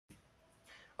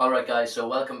Alright guys, so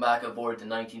welcome back aboard the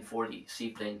 1940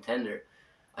 Seaplane Tender.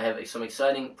 I have some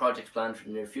exciting projects planned for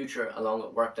the near future along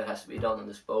with work that has to be done on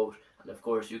this boat, and of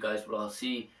course you guys will all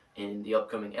see in the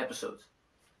upcoming episodes.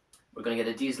 We're going to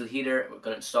get a diesel heater, we're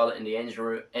going to install it in the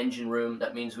engine room.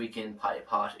 That means we can pipe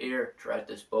hot air throughout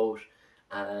this boat,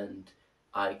 and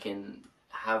I can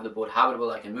have the boat habitable.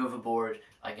 I can move aboard,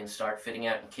 I can start fitting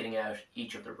out and kitting out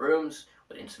each of the rooms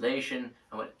with insulation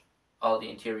and with all the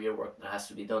interior work that has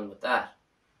to be done with that.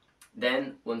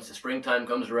 Then, once the springtime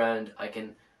comes around, I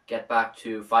can get back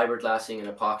to fiberglassing and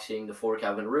epoxying the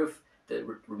fore-cabin roof,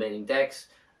 the remaining decks,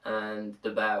 and the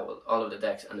bow, all of the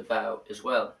decks and the bow as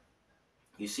well.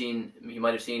 You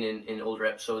might have seen in older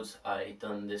episodes, I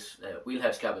done this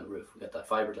wheelhouse cabin roof. We got that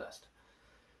fiberglassed.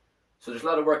 So there's a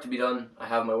lot of work to be done. I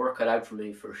have my work cut out for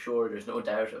me for sure. There's no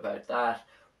doubt about that.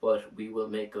 But we will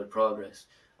make good progress,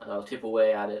 and I'll tip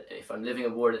away at it. If I'm living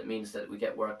aboard, it means that we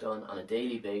get work done on a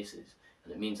daily basis.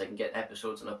 And it means I can get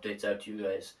episodes and updates out to you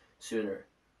guys sooner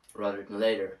rather than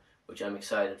later, which I'm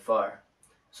excited for.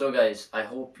 So guys, I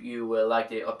hope you will like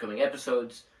the upcoming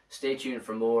episodes. Stay tuned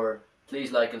for more.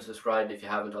 Please like and subscribe if you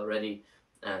haven't already,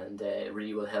 and it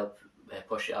really will help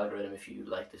push the algorithm if you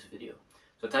like this video.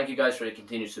 So thank you guys for the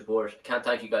continued support. I can't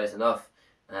thank you guys enough,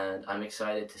 and I'm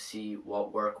excited to see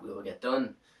what work we will get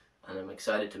done, and I'm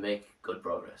excited to make good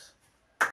progress.